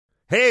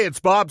Hey, it's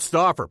Bob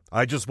Stauffer.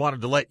 I just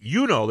wanted to let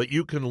you know that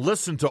you can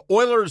listen to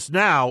Oilers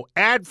Now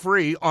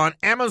ad-free on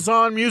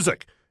Amazon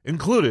Music,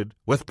 included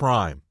with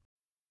Prime.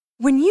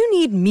 When you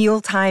need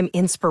mealtime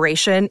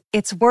inspiration,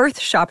 it's worth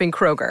shopping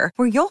Kroger,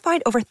 where you'll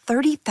find over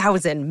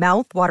 30,000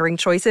 mouth-watering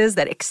choices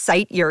that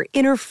excite your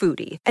inner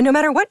foodie. And no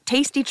matter what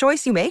tasty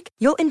choice you make,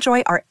 you'll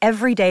enjoy our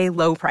everyday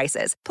low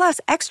prices, plus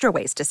extra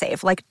ways to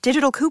save, like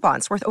digital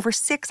coupons worth over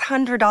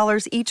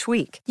 $600 each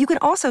week. You can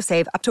also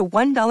save up to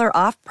 $1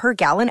 off per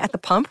gallon at the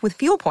pump with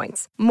fuel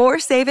points. More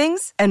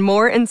savings and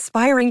more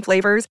inspiring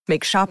flavors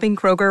make shopping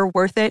Kroger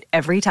worth it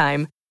every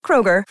time.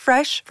 Kroger,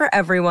 fresh for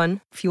everyone.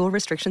 Fuel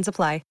restrictions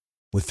apply.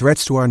 With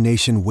threats to our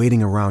nation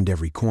waiting around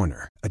every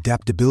corner,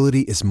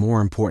 adaptability is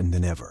more important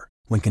than ever.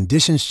 When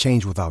conditions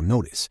change without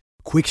notice,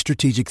 quick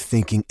strategic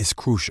thinking is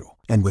crucial.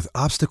 And with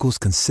obstacles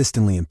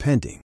consistently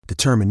impending,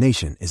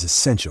 determination is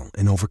essential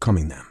in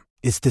overcoming them.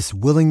 It's this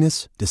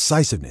willingness,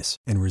 decisiveness,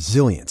 and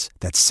resilience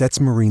that sets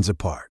Marines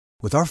apart.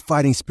 With our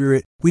fighting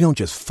spirit, we don't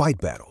just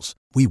fight battles,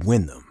 we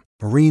win them.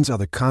 Marines are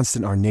the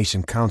constant our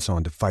nation counts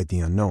on to fight the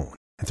unknown.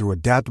 And through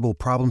adaptable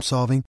problem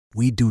solving,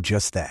 we do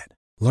just that.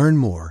 Learn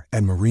more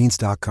at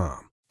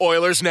marines.com.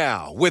 Oilers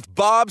Now with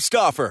Bob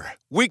Stauffer.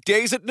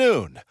 Weekdays at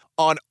noon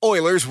on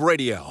Oilers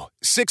Radio,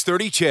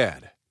 630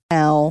 CHED.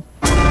 Now.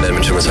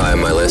 Edmonton was high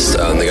on my list.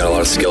 They got a lot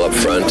of skill up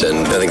front, and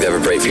I think they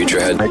have a bright future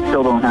ahead. I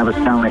still don't have a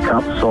Stanley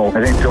Cup, so I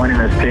think joining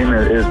this team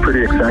is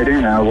pretty exciting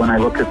when I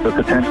look at the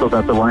potential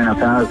that the lineup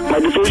has. My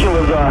decision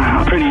was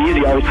pretty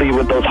easy, obviously,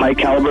 with those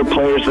high-caliber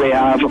players they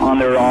have on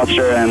their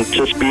roster, and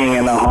just being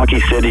in a hockey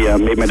city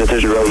made my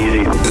decision really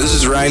easy. This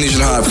is Ryan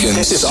Nugent-Hopkins.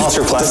 This is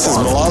Oscar Platt. This is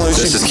Milan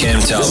Lucic. This is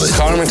Cam Talbot. This is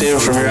Connor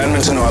McDavid from your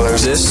Edmonton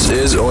Oilers. This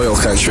is Oil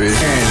Country.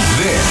 And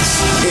this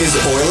is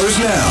Oilers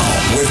Now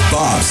with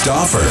Bob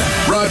Stauffer.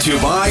 Brought to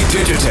you by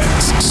Digitex.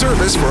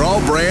 Service for all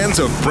brands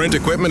of print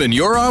equipment in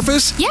your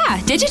office? Yeah,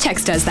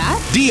 Digitex does that.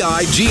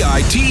 digitex.ca.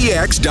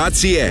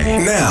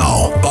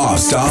 Now, Bob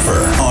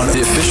Stauffer on the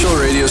official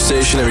radio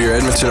station of your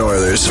Edmonton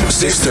Oilers,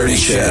 630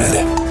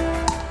 CHED.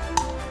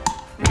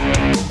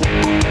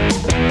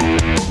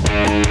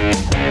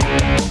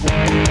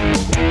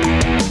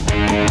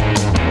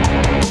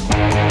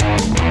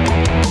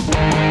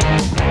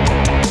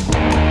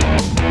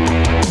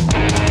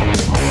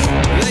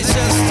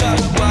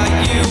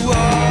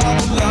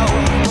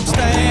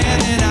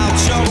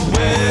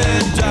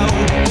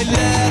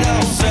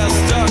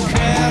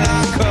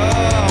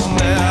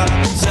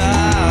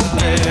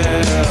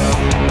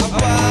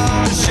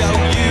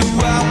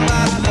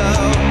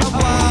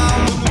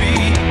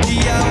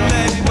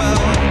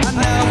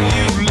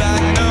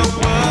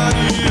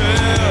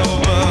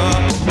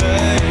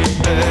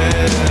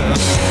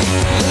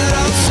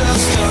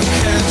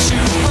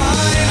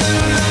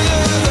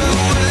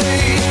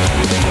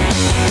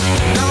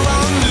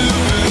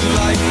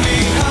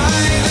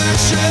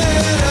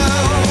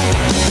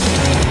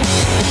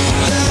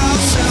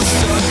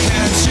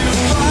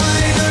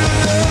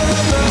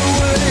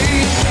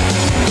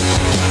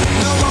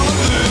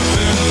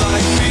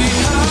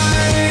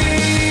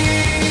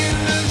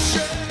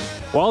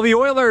 Well, the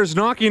Oilers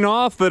knocking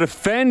off the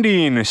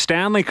defending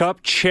Stanley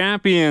Cup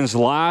champions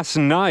last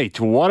night.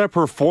 What a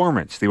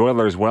performance. The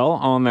Oilers well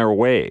on their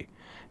way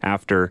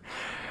after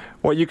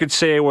what you could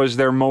say was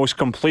their most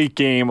complete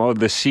game of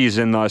the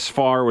season thus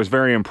far. It was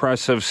very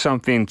impressive,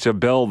 something to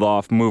build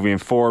off moving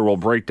forward. We'll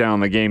break down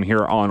the game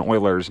here on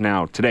Oilers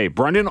Now today.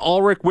 Brendan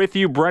Ulrich with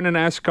you, Brendan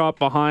Escott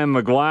behind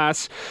the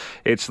glass.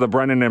 It's the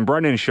Brendan and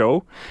Brendan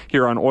Show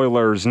here on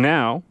Oilers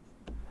Now.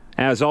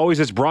 As always,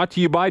 it's brought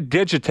to you by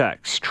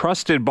Digitex,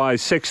 trusted by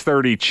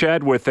 630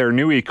 CHED with their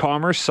new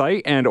e-commerce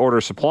site and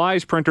order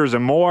supplies, printers,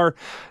 and more.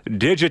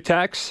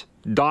 Digitex.ca.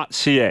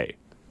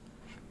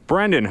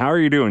 Brendan, how are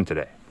you doing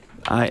today?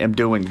 I am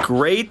doing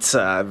great.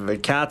 The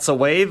cat's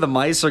away. The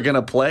mice are going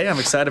to play. I'm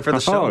excited for the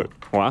show.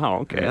 Wow,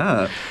 okay.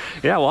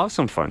 Yeah, we'll have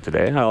some fun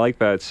today. I like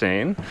that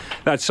saying.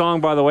 That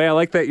song, by the way, I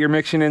like that you're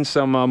mixing in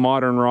some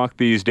modern rock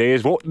these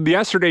days. Well,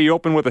 yesterday you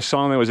opened with a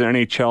song that was an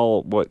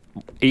NHL,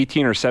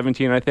 18 or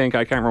 17, I think.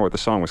 I can't remember what the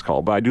song was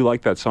called, but I do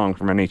like that song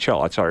from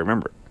NHL. That's how I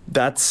remember it.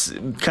 That's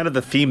kind of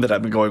the theme that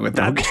I've been going with.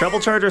 That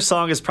Treble Charger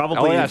song is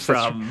probably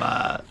from...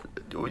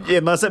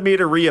 unless it made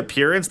a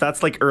reappearance,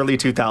 that's like early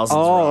 2000s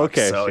rock.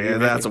 Okay. So yeah,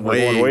 that's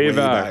way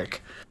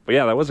back. But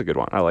yeah, that was a good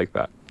one. I like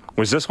that.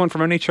 Was this one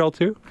from NHL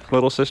too?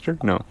 Little Sister?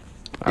 No.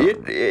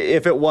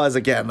 If it was,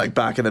 again, like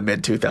back in the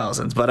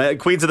mid-2000s. But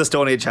Queens of the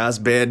Stone Age has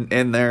been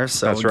in there.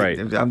 So that's right.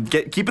 I'm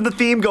keeping the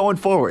theme going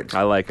forward.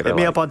 I like it. Hit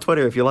me up on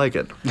Twitter if you like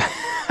it.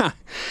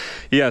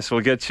 Yes,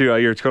 we'll get to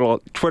your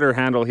Twitter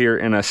handle here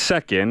in a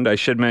second. I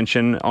should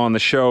mention on the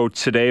show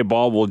today,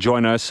 Bob will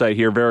join us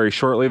here very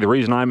shortly. The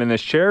reason I'm in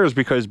this chair is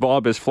because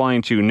Bob is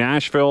flying to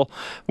Nashville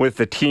with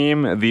the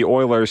team. The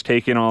Oilers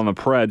taking on the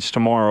Preds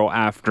tomorrow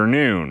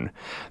afternoon.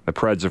 The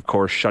Preds, of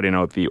course, shutting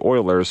out the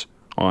Oilers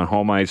on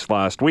home ice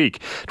last week.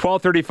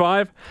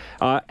 12:35,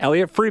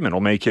 Elliot Friedman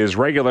will make his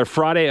regular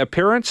Friday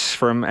appearance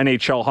from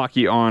NHL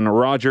Hockey on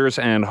Rogers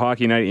and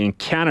Hockey Night in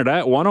Canada.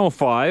 At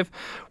 1:05,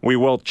 we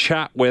will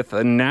chat with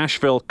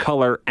Nashville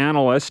color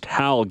analyst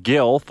Hal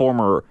Gill,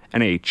 former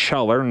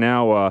NHLer,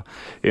 now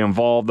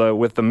involved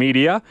with the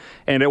media.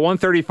 And at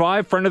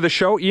 1:35, friend of the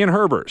show, Ian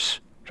Herbers,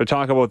 to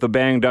talk about the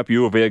banged-up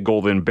U of A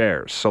Golden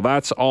Bears. So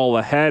that's all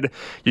ahead.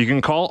 You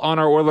can call on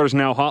our Oilers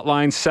Now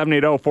hotline,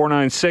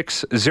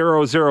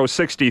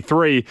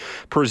 780-496-0063,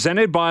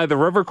 presented by the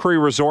River Cree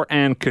Resort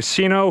and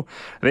Casino.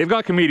 They've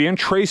got comedian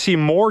Tracy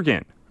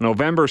Morgan,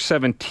 November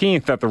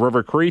 17th at the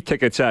River Cree.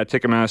 Tickets at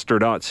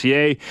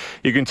Ticketmaster.ca.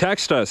 You can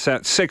text us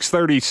at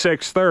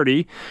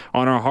 630-630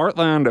 on our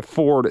Heartland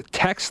Ford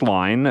text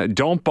line.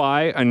 Don't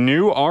buy a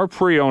new or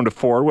pre-owned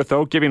Ford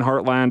without giving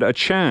Heartland a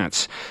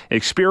chance.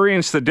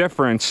 Experience the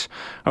difference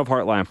of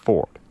Heartland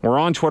Ford. We're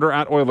on Twitter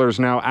at Oilers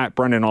Now, at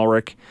Brendan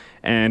Ulrich,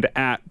 and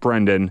at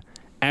Brendan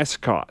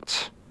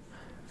Escott.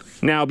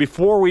 Now,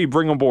 before we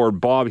bring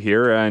aboard Bob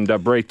here and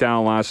break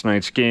down last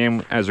night's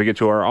game, as we get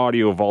to our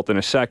audio vault in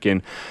a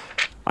second,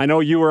 I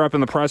know you were up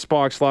in the press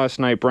box last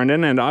night,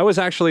 Brendan, and I was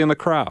actually in the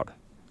crowd.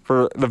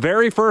 For the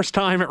very first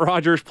time at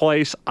Rogers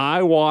Place,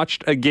 I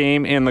watched a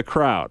game in the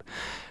crowd,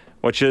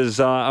 which is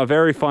a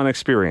very fun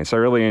experience. I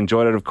really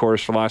enjoyed it, of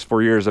course. For the last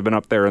 4 years, I've been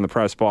up there in the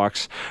press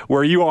box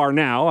where you are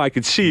now. I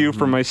could see you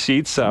from my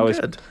seats. I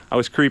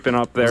was creeping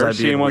up there,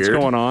 seeing what's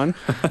going on.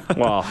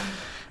 Well,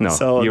 no,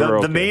 so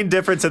the main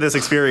difference in this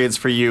experience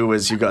for you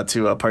is you got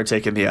to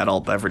partake in the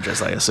adult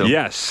beverages, I assume.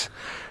 Yes.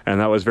 And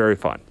that was very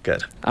fun.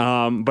 Good.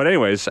 But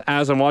anyways,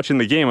 as I'm watching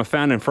the game, a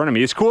fan in front of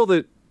me, it's cool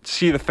to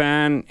see the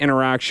fan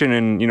interaction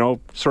and,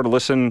 sort of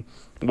listen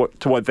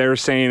to what they're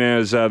saying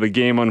as the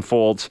game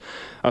unfolds.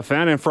 A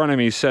fan in front of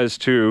me says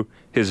to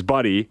his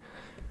buddy,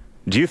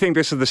 "Do you think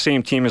this is the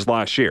same team as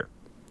last year?"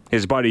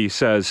 His buddy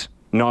says,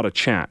 "Not a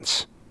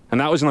chance." And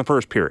that was in the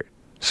first period.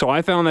 So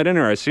I found that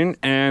interesting,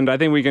 and I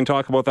think we can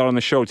talk about that on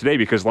the show today,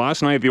 because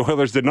last night the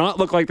Oilers did not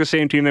look like the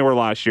same team they were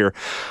last year.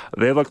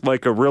 They looked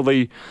like a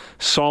really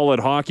solid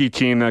hockey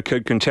team that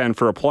could contend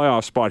for a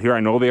playoff spot here. I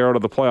know they are out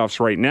of the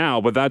playoffs right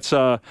now, but that's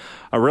a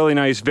really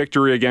nice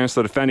victory against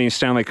the defending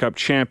Stanley Cup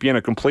champion,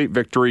 a complete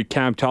victory.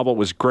 Cam Talbot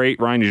was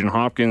great. Ryan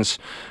Nugent-Hopkins,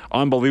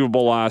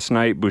 unbelievable last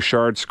night.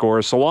 Bouchard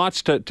scores. So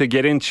lots to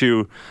get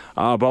into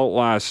about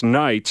last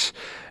night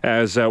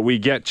as we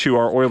get to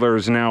our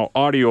Oilers Now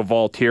audio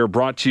vault here,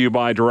 brought to you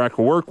by Direct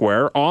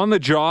Workwear. On the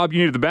job,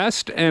 you need the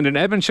best, and in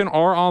Edmonton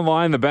or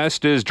online, the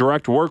best is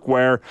Direct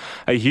Workwear.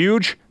 A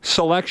huge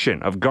selection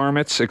of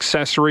garments,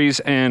 accessories,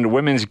 and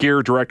women's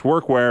gear. Direct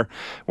Workwear,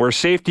 where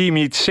safety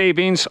meets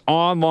savings,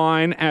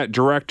 online at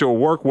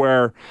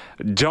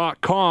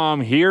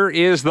directworkwear.com. Here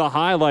is the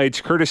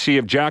highlights, courtesy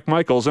of Jack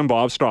Michaels and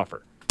Bob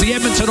Stauffer. The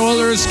Edmonton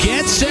Oilers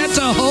get set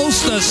to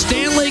host the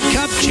Stanley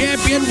Cup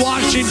champion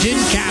Washington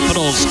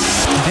Capitals.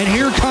 And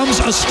here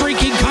comes a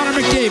streaking Connor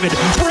McDavid.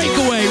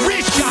 Breakaway,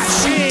 wrist shot,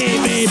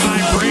 save made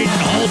by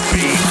Braden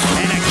Holtby.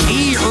 And a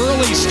key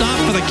early stop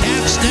for the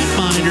Caps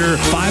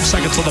netminder. 5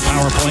 seconds on the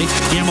power play.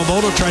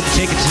 Yamamoto tried to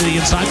take it to the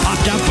inside.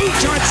 Popped down.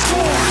 Bouchard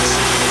scores!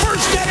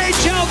 First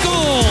NHL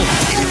goal!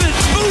 Evan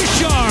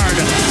Bouchard!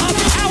 A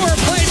power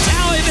play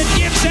tally that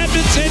gives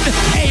Edmonton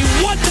a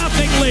 1-0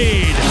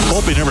 lead.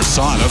 Holtby never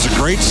saw it. That was a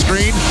great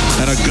screen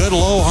and a good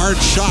low hard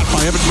shot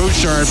by Evan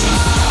Bouchard.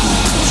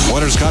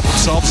 Oilers got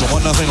themselves a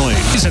 1-0 lead.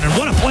 And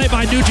what a play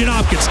by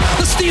Nugent-Hopkins.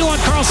 The steal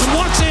on Carlson,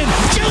 walks in,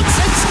 shoots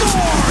and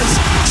scores.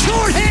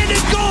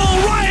 Short-handed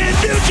goal, Ryan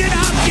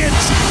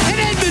Nugent-Hopkins.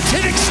 And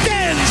Edmonton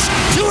extends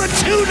to a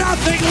 2-0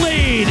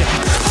 lead.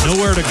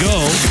 Nowhere to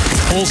go.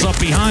 Pulls up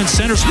behind,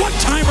 centers.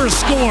 One-timer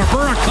score,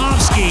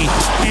 Burakovsky.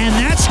 And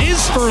that's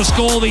his first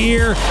goal of the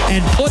year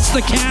and puts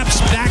the Caps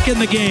back in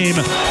the game,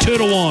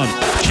 2-1.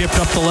 Chipped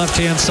up the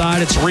left-hand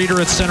side. It's Reeder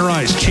at center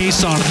ice.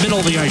 Chiasson, middle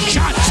of the ice.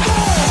 Shot, score!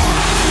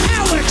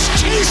 Alex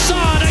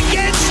Chiasson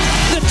against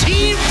the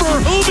team for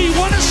whom he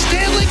won a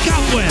Stanley Cup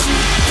with.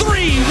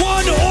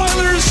 3-1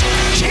 Oilers.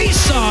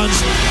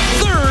 Chiasson's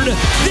third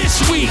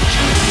this week.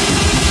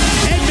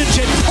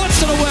 Edmonton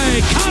puts it away.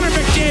 Connor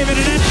McDavid,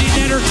 an empty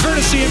netter,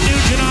 courtesy of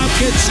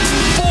Nugent-Hopkins.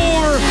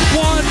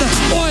 4-1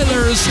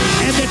 Oilers,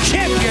 and the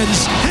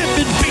champions have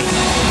been beaten.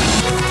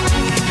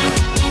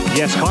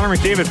 Yes, Connor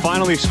McDavid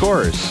finally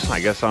scores, I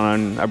guess,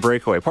 on a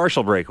breakaway,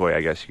 partial breakaway, I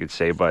guess you could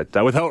say. But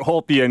without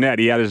Holtby and net,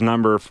 he had his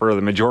number for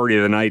the majority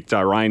of the night.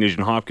 Ryan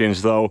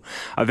Nugent-Hopkins, though,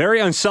 a very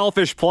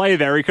unselfish play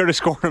there. He could have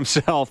scored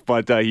himself,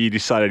 but he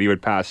decided he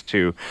would pass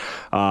to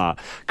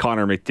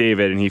Connor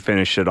McDavid, and he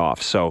finished it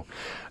off. So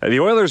the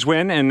Oilers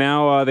win, and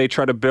now they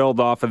try to build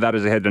off of that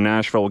as they head to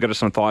Nashville. We'll get us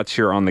some thoughts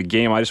here on the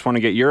game. I just want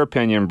to get your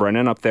opinion,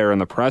 Brendan, up there in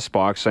the press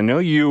box. I know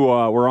you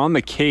were on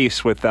the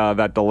case with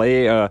that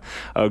delay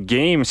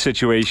game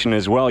situation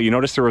as well. You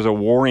noticed there was a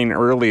warning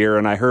earlier,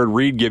 and I heard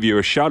Reed give you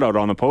a shout-out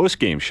on the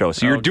post-game show.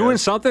 So you're doing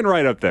something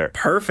right up there.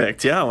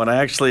 Perfect, yeah. When I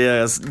actually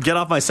get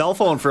off my cell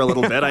phone for a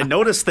little bit, I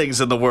noticed things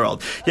in the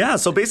world. Yeah,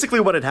 so basically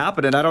what had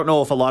happened, and I don't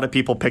know if a lot of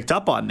people picked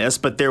up on this,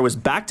 but there was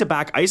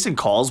back-to-back icing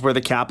calls where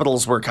the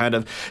Capitals were kind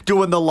of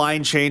doing the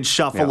line change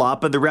shuffle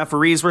up, and the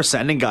referees were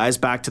sending guys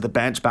back to the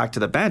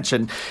bench.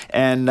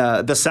 And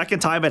the second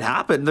time it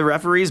happened, the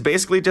referees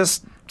basically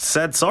just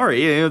said,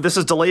 sorry, this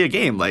is delay a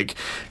game. Like,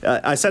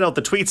 I sent out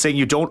the tweet saying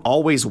you don't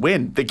always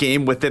win the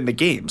game within the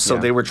game. So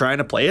they were trying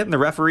to play it, and the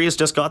referees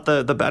just got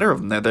the better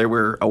of them. They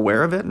were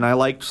aware of it, and I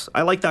liked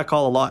that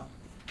call a lot.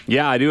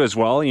 Yeah, I do as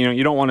well.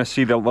 You don't want to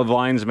see the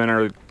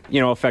linesmen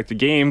affect the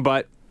game,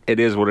 but it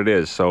is what it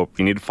is. So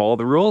you need to follow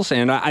the rules.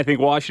 And I think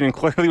Washington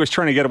clearly was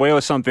trying to get away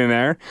with something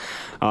there.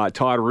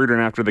 Todd Rudin,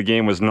 after the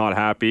game, was not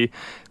happy,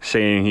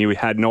 saying he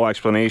had no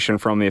explanation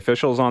from the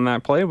officials on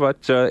that play.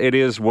 But it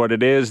is what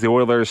it is. The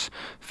Oilers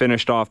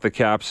finished off the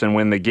Caps and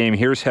win the game.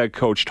 Here's head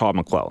coach Todd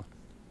McLellan.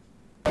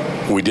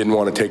 We didn't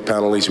want to take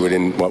penalties. We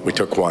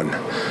took one.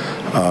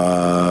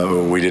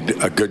 We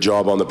did a good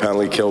job on the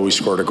penalty kill. We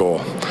scored a goal.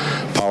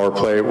 Power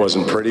play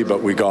wasn't pretty,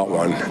 but we got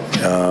one.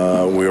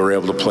 We were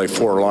able to play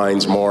 4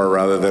 lines more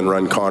rather than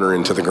run Connor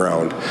into the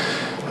ground.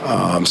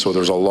 So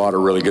there's a lot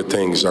of really good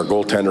things. Our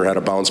goaltender had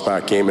a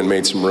bounce-back game and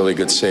made some really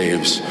good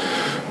saves.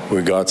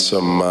 We got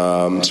some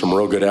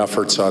real good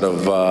efforts out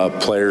of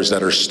players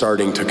that are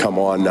starting to come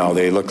on now.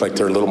 They look like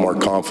they're a little more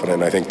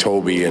confident. I think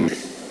Toby and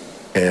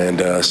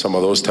some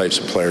of those types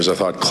of players. I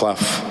thought Clough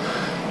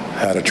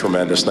had a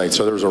tremendous night.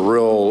 So there was a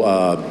real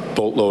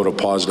boatload of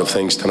positive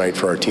things tonight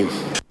for our team.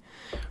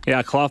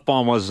 Yeah,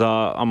 Clefbaum was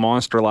a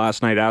monster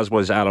last night, as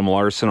was Adam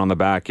Larsson on the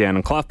back end.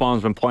 And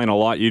Clefbaum's been playing a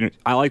lot.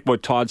 I like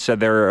what Todd said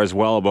there as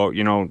well about,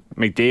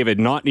 McDavid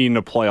not needing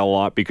to play a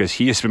lot because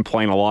he has been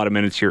playing a lot of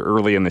minutes here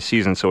early in the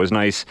season. So it was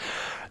nice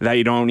that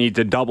you don't need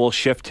to double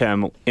shift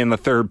him in the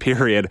third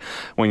period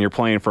when you're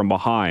playing from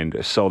behind.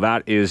 So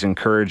that is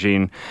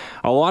encouraging.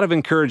 A lot of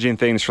encouraging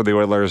things for the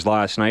Oilers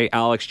last night.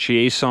 Alex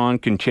Chiasson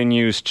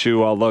continues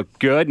to look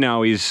good.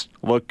 Now he's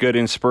looked good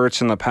in spurts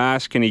in the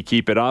past. Can he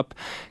keep it up?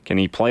 Can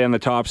he play in the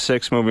top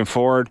 6 moving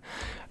forward?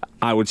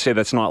 I would say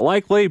that's not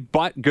likely,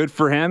 but good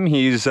for him.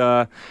 He's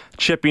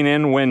chipping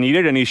in when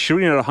needed, and he's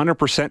shooting at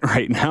 100%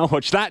 right now,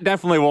 which that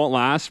definitely won't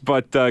last,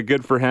 but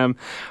good for him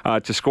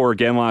to score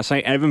again last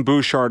night. Evan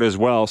Bouchard as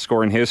well,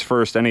 scoring his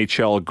first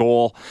NHL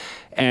goal.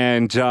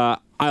 And I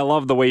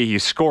love the way he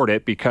scored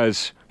it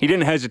because he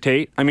didn't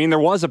hesitate. I mean, there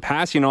was a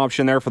passing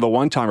option there for the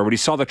one-timer, but he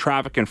saw the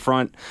traffic in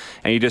front,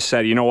 and he just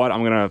said, you know what,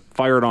 I'm going to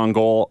fire it on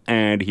goal,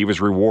 and he was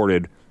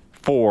rewarded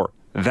for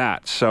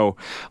that. So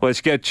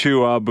let's get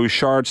to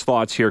Bouchard's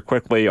thoughts here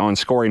quickly on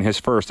scoring his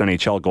first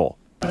NHL goal.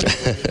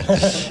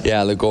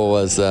 Yeah, the goal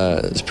was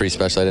pretty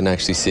special. I didn't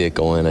actually see it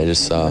go in. I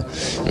just saw,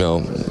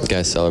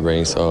 guys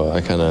celebrating, so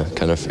I kind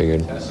of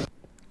figured.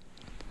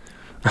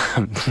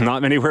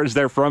 Not many words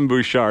there from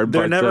Bouchard.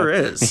 There never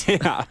is.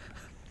 Yeah.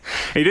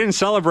 He didn't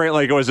celebrate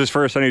like it was his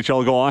first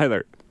NHL goal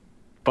either.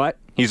 But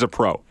he's a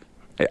pro.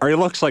 Or he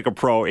looks like a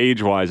pro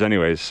age-wise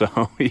anyways,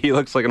 so he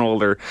looks like an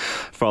older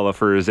fella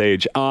for his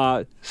age.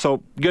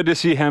 So good to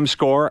see him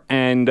score,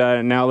 and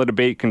now the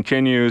debate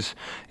continues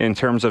in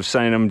terms of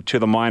sending him to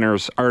the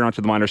minors, or not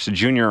to the minors, to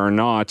junior or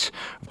not.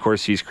 Of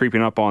course, he's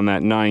creeping up on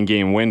that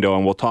 9-game window,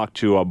 and we'll talk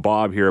to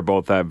Bob here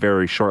about that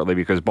very shortly,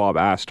 because Bob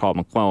asked Todd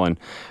McLellan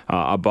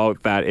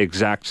about that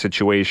exact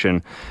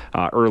situation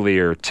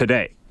earlier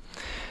today.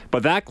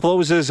 But that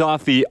closes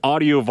off the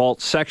Audio Vault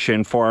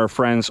section for our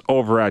friends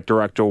over at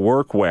Direct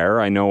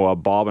Workwear. I know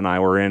Bob and I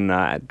were in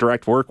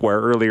Direct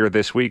Workwear earlier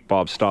this week.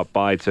 Bob stopped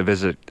by to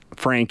visit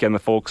Frank and the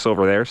folks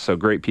over there, so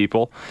great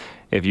people.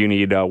 If you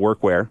need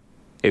workwear,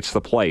 it's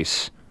the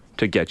place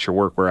to get your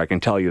workwear, I can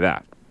tell you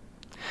that.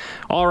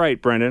 All right,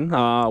 Brendan,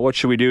 what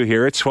should we do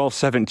here? It's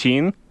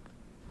 12:17.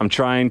 I'm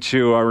trying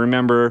to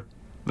remember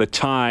the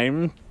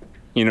time,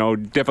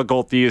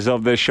 difficulties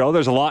of this show.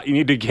 There's a lot you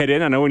need to get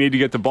in. I know we need to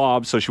get to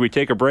Bob, so should we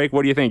take a break?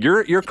 What do you think?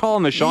 You're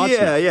calling the shots.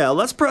 Yeah.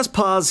 Let's press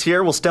pause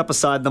here. We'll step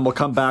aside, then we'll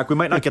come back. We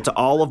might not get to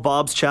all of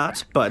Bob's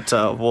chat, but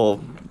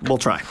we'll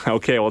try.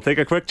 Okay, we'll take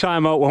a quick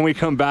time out. When we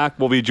come back,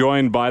 we'll be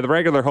joined by the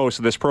regular host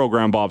of this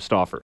program, Bob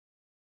Stauffer.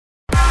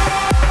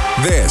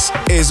 This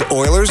is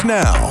Oilers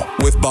Now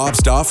with Bob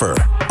Stauffer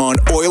on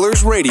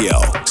Oilers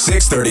Radio,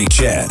 630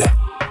 CHED.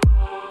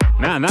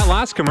 Man, that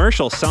last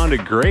commercial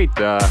sounded great.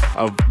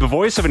 The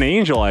voice of an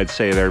angel, I'd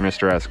say there,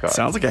 Mr. Escott.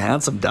 Sounds like a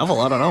handsome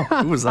devil. I don't know.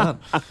 Who was that?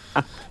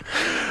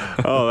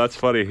 Oh, that's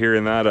funny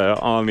hearing that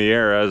on the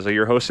air as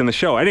you're hosting the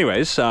show.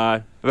 Anyways,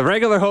 the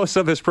regular host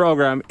of this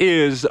program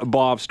is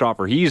Bob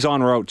Stauffer. He's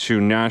en route to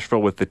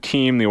Nashville with the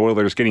team. The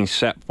Oilers getting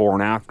set for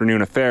an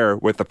afternoon affair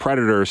with the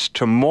Predators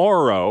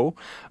tomorrow.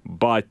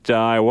 But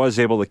I was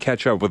able to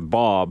catch up with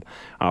Bob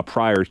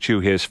prior to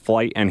his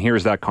flight, and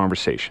here's that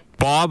conversation.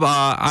 Bob,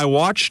 I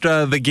watched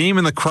the game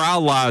in the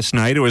crowd last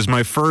night. It was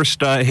my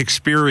first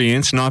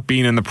experience not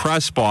being in the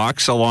press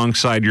box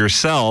alongside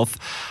yourself.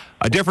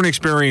 A different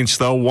experience,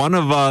 though. One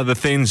of the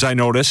things I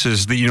notice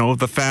is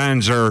the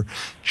fans are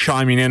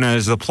chiming in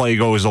as the play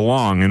goes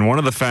along. And one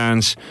of the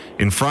fans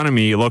in front of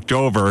me looked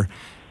over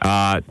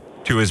to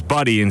his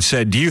buddy and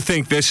said, "Do you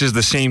think this is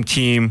the same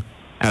team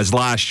as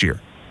last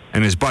year?"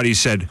 And his buddy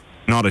said,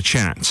 "Not a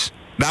chance."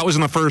 That was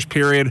in the first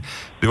period.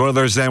 The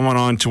Oilers then went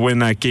on to win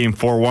that game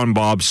 4-1,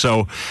 Bob.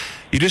 So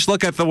You just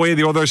look at the way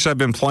the Oilers have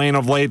been playing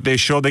of late. They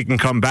show they can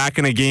come back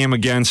in a game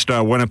against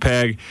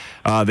Winnipeg.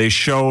 They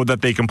show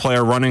that they can play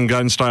a run and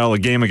gun style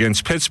of game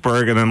against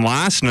Pittsburgh. And then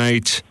last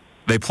night,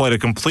 they played a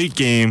complete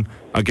game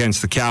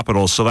against the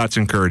Capitals, so that's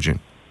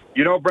encouraging.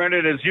 You know,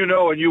 Brendan, as you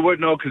know, and you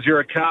would know because you're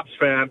a Caps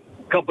fan,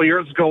 a couple of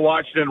years ago,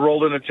 Washington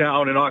rolled into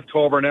town in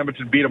October, and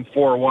Edmonton beat them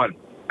 4-1.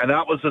 And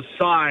that was a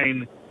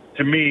sign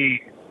to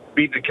me,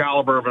 beating the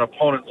caliber of an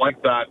opponent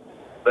like that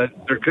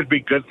there could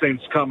be good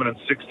things coming in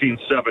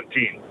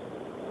 16-17.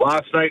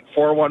 Last night,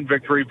 4-1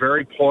 victory,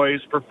 very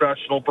poised,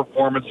 professional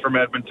performance from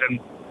Edmonton.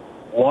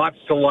 Lots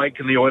to like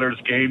in the Oilers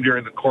game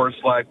during the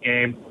Korslak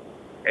game.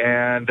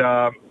 And,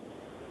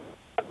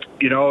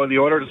 you know, the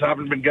Oilers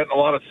haven't been getting a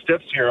lot of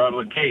stiffs here out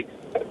of the gate.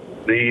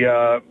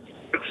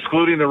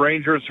 Excluding the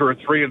Rangers, who are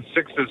 3-6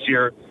 this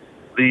year,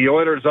 the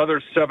Oilers'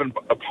 other 7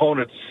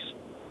 opponents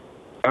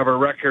have a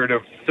record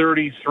of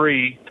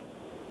 33,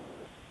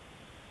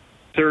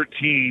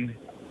 13,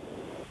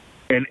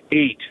 and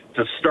 8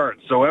 to start.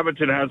 So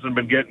Edmonton hasn't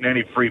been getting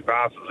any free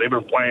passes. They've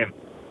been playing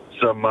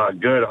some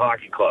good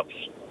hockey clubs,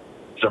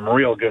 some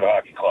real good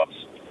hockey clubs.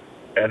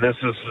 And this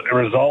has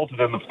resulted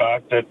in the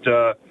fact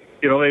that,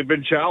 you know, they've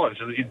been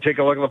challenged. You take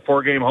a look at the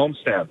 4-game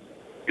homestand.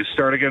 You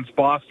start against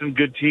Boston,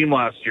 good team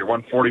last year,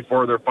 won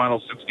 44 of their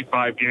final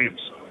 65 games.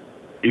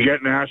 You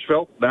get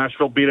Nashville.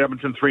 Nashville beat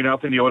Edmonton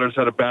 3-0. The Oilers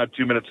had a bad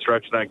 2-minute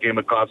stretch in that game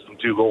that cost them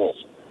 2 goals.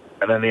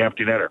 And then the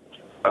empty netter.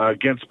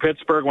 Against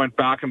Pittsburgh, went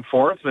back and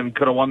forth and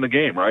could have won the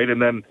game, right?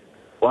 And then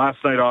last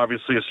night,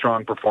 obviously, a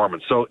strong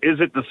performance. So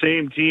is it the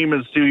same team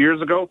as 2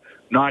 years ago?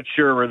 Not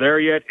sure we're there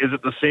yet. Is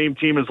it the same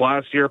team as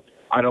last year?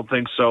 I don't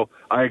think so.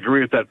 I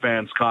agree with that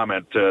fan's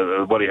comment,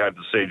 what he had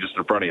to say just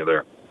in front of you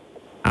there.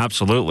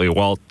 Absolutely.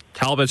 Well,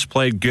 Talbot's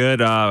played good.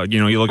 You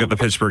know, you look at the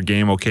Pittsburgh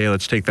game, okay,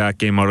 let's take that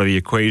game out of the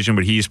equation,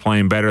 but he's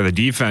playing better. The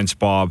defense,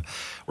 Bob,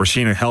 we're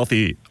seeing a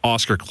healthy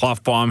Oscar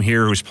Klefbom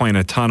here who's playing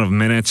a ton of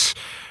minutes.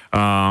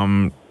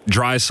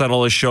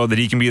 Draisaitl has showed that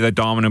he can be the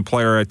dominant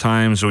player at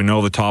times. We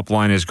know the top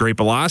line is great.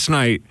 But last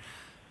night,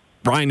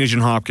 Ryan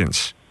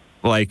Nugent-Hopkins,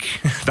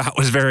 that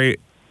was very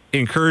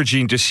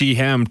encouraging to see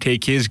him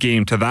take his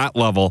game to that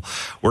level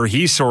where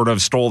he sort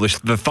of stole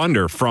the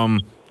thunder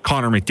from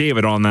Connor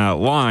McDavid on that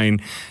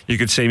line. You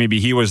could say maybe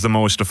he was the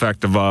most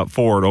effective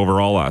forward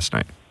overall last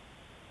night.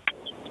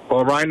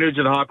 Well, Ryan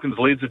Nugent-Hopkins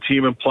leads the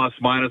team in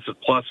plus-minus at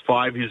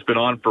 +5. He's been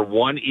on for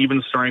 1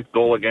 even-strength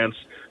goal against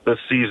this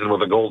season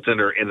with a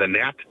goaltender in the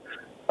net.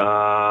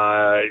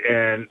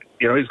 And,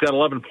 you know, he's got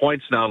 11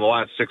 points now in the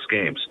last 6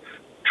 games.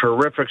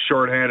 Terrific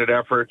shorthanded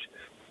effort.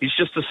 He's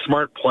just a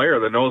smart player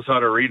that knows how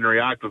to read and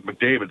react with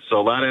McDavid.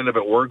 So that end of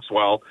it works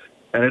well.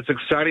 And it's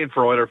exciting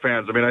for Oilers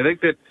fans. I mean, I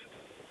think that,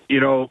 you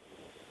know,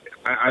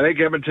 I think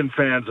Edmonton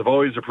fans have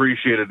always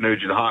appreciated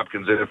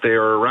Nugent-Hopkins. And if they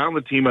are around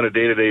the team on a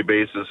day-to-day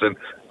basis, and,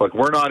 look,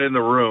 we're not in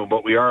the room,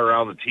 but we are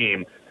around the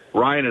team,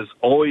 Ryan has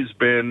always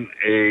been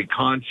a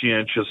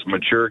conscientious,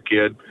 mature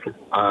kid.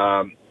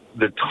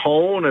 The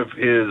tone of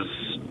his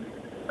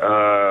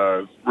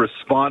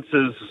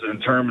responses in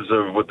terms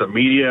of with the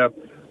media,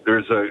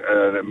 there's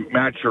a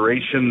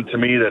maturation to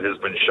me that has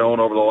been shown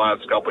over the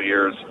last couple of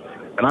years.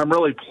 And I'm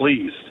really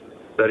pleased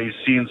that he's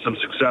seen some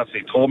success.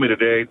 He told me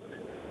today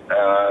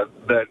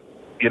that,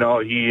 you know,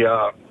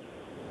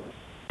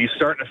 he's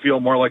starting to feel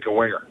more like a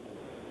winger.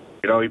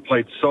 You know, he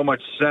played so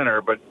much center,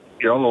 but,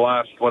 you know, the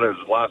last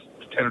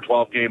 10 or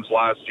 12 games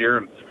last year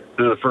and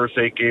through the first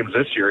 8 games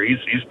this year, he's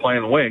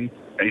playing wing.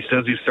 And he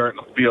says he's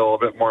starting to feel a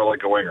bit more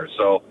like a winger.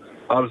 So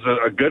it was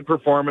a good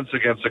performance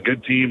against a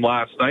good team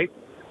last night.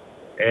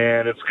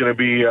 And it's going to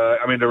be,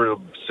 I mean, there were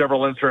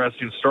several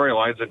interesting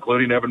storylines,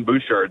 including Evan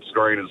Bouchard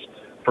scoring his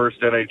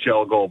first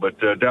NHL goal. But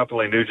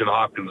definitely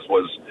Nugent-Hopkins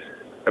was,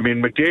 I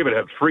mean, McDavid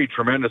had 3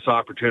 tremendous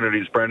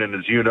opportunities, Brendan,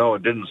 as you know,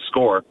 and didn't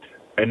score.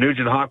 And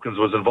Nugent-Hopkins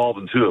was involved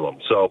in 2 of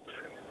them. So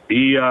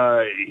he's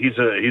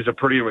a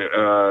pretty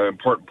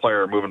important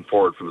player moving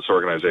forward for this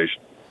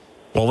organization.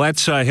 Well,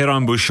 let's hit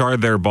on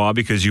Bouchard there, Bob,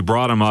 because you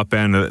brought him up,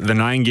 and the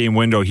 9-game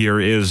window here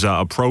is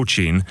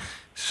approaching.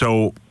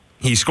 So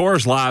he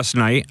scores last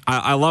night.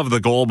 I love the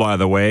goal, by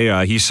the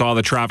way. He saw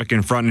the traffic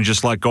in front and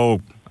just let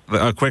go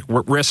a quick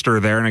wrister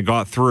there, and it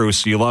got through.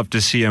 So you love to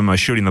see him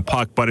shooting the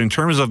puck. But in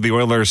terms of the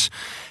Oilers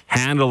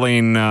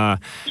handling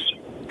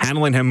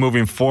him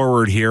moving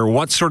forward here,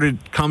 what sort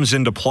of comes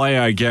into play,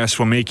 I guess,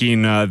 when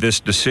making this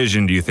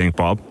decision, do you think,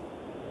 Bob?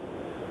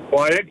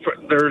 Well, I think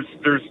there's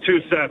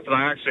 2 sets, and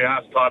I actually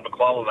asked Todd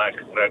McLellan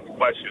that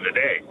question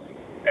today.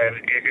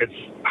 And it's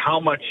how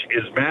much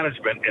is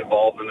management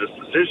involved in this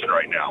decision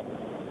right now?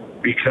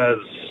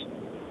 Because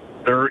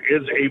there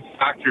is a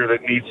factor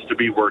that needs to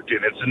be worked in.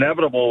 It's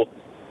inevitable.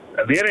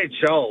 The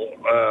NHL,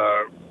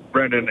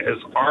 Brendan,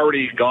 has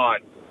already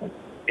got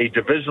a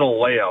divisional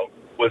layout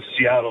with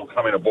Seattle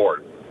coming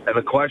aboard. And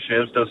the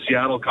question is, does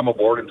Seattle come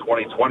aboard in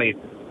 2020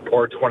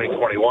 or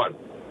 2021?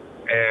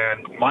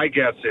 And my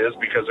guess is,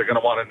 because they're going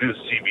to want a new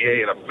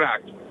CBA in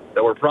effect,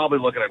 that we're probably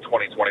looking at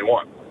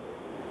 2021.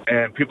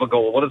 And people go,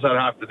 well, what does that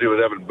have to do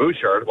with Evan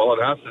Bouchard? Well, it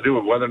has to do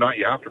with whether or not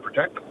you have to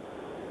protect him.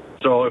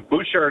 So if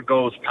Bouchard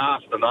goes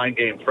past the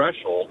 9-game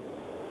threshold,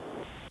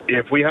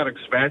 if we had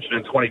expansion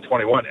in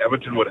 2021,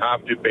 Edmonton would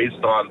have to,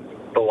 based on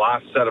the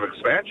last set of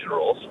expansion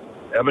rules,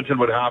 Edmonton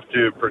would have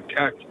to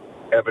protect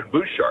Evan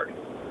Bouchard.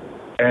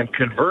 And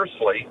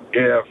conversely,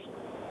 if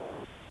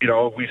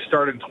we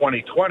start in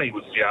 2020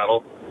 with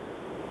Seattle,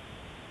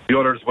 the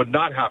Oilers would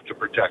not have to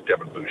protect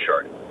Evan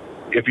Bouchard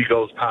if he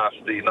goes past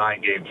the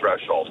 9-game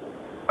threshold.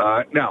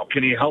 Now,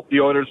 can he help the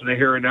Oilers in the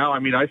here and now? I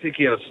mean, I think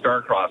he had a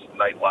star-crossed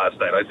night last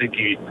night. I think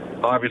he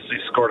obviously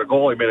scored a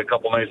goal. He made a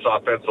couple nice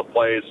offensive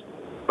plays,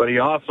 but he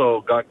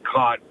also got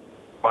caught,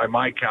 by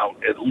my count,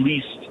 at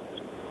least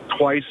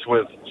twice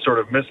with sort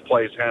of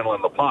misplaced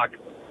handling the puck,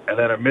 and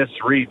then a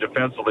misread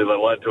defensively that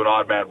led to an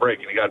odd-man break,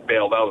 and he got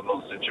bailed out in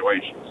those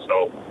situations.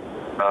 So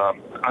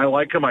I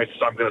like him. I'm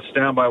going to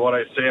stand by what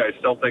I say. I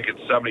still think it's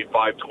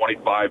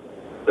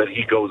 75-25 that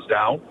he goes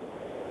down.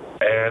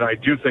 And I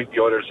do think the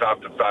Oilers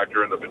have to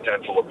factor in the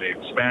potential of the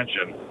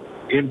expansion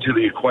into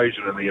the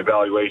equation and the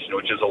evaluation,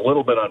 which is a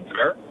little bit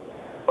unfair,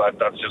 but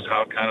that's just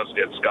how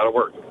it's got to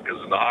work.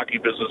 Because in the hockey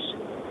business,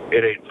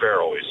 it ain't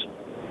fair always.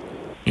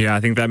 Yeah,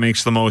 I think that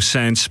makes the most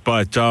sense,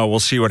 but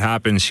we'll see what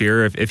happens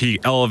here. If he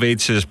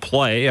elevates his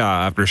play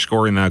after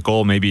scoring that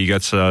goal, maybe he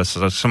gets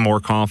some more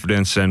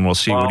confidence, and we'll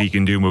see what he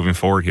can do moving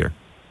forward here.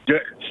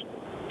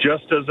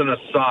 Just as an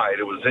aside,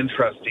 it was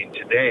interesting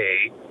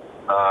today.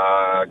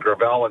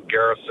 Gravel and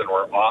Garrison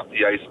were off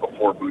the ice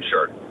before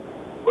Bouchard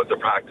with the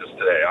practice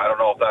today. I don't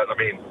know if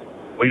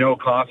we know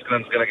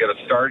Koskinen's going to get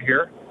a start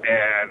here,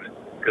 and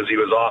because he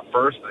was off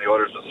first, and the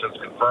Oilers have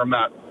since confirmed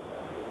that.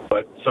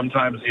 But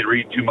sometimes you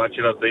read too much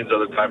into things,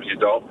 other times you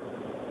don't.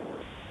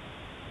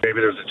 Maybe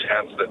there's a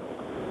chance that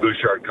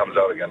Bouchard comes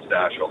out against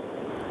Nashville.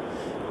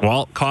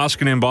 Well,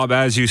 Koskinen, Bob,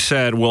 as you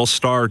said, will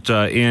start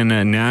in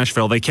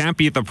Nashville. They can't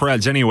beat the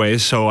Preds anyway,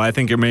 so I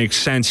think it makes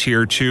sense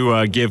here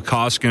to give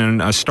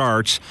Koskinen a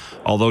start,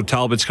 although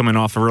Talbot's coming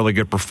off a really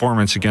good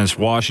performance against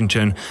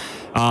Washington.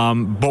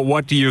 But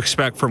what do you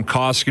expect from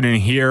Koskinen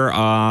here?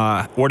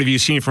 What have you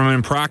seen from him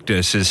in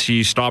practice? Is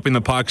he stopping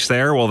the pucks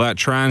there? Will that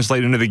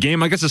translate into the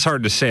game? I guess it's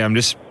hard to say. I'm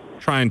just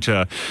trying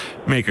to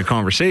make a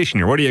conversation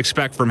here. What do you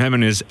expect from him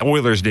in his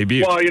Oilers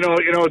debut? Well,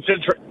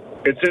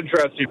 it's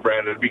interesting,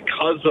 Brandon,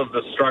 because of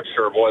the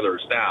structure of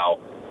Oilers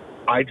now.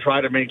 I try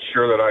to make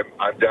sure that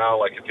I'm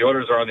down. Like if the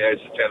Oilers are on the ice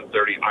at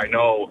 10:30, I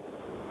know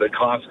that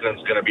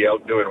Koskinen's going to be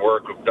out doing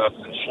work with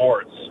Dustin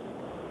Schwartz,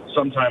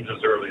 sometimes as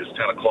early as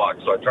 10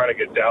 o'clock. So I try to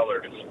get down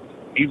there because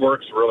he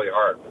works really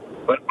hard.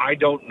 But I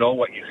don't know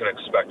what you can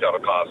expect out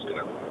of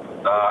Koskinen.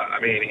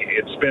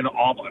 It's been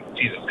almost,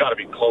 it's got to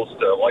be close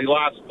to, he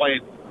last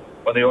played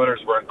when the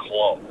Oilers were in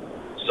Cologne.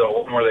 So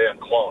when were they in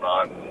Cologne?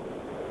 On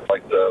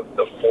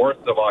the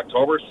 4th of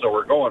October, so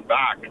we're going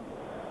back.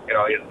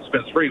 It's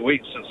been 3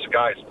 weeks since the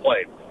guy's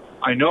played.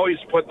 I know he's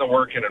putting the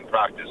work in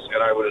practice,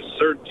 and I would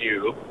assert to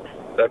you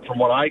that from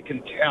what I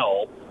can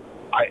tell,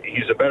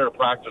 he's a better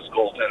practice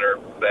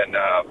goaltender than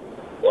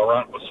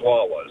Laurent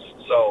Brossoit was.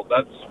 So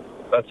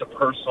that's a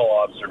personal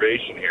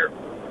observation here.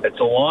 It's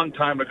a long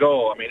time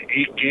ago. 8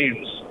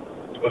 games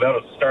without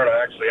a start.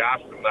 I actually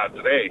asked him that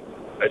today.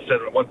 I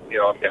said, if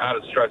you had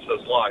to stretch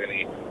this long, and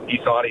he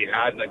thought he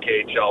had in the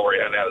KHL where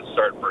he hadn't had a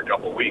start for a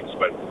couple of weeks.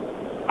 But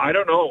I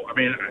don't know.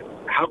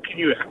 How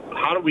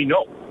do we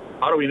know?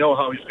 How do we know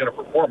how he's going to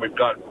perform? We've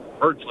got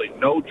virtually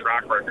no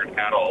track record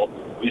at all.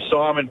 We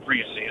saw him in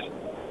preseason.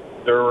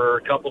 There were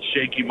a couple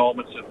shaky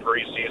moments in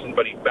preseason,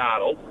 but he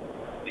battled.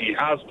 He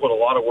has put a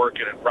lot of work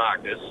in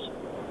practice.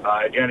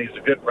 Again, he's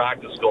a good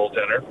practice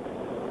goaltender.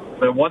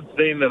 The one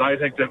thing that I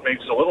think that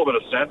makes a little bit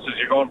of sense is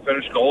you're going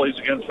Finnish goalies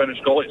against Finnish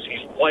goalies.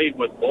 He's played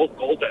with both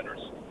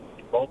goaltenders,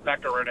 both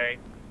Pekka Rinne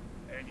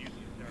and UC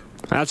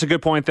Saros. That's a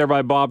good point there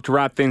by Bob. To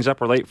wrap things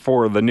up, we're late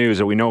for the news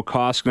that we know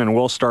Koskinen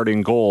will start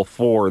in goal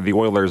for the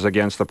Oilers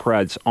against the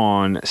Preds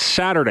on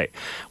Saturday.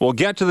 We'll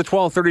get to the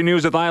 12:30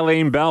 news with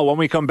Eileen Bell. When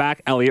we come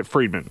back, Elliot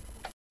Friedman.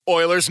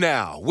 Oilers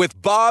Now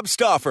with Bob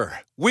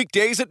Stauffer.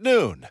 Weekdays at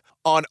noon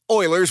on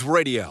Oilers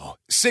Radio,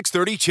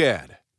 630 CHED.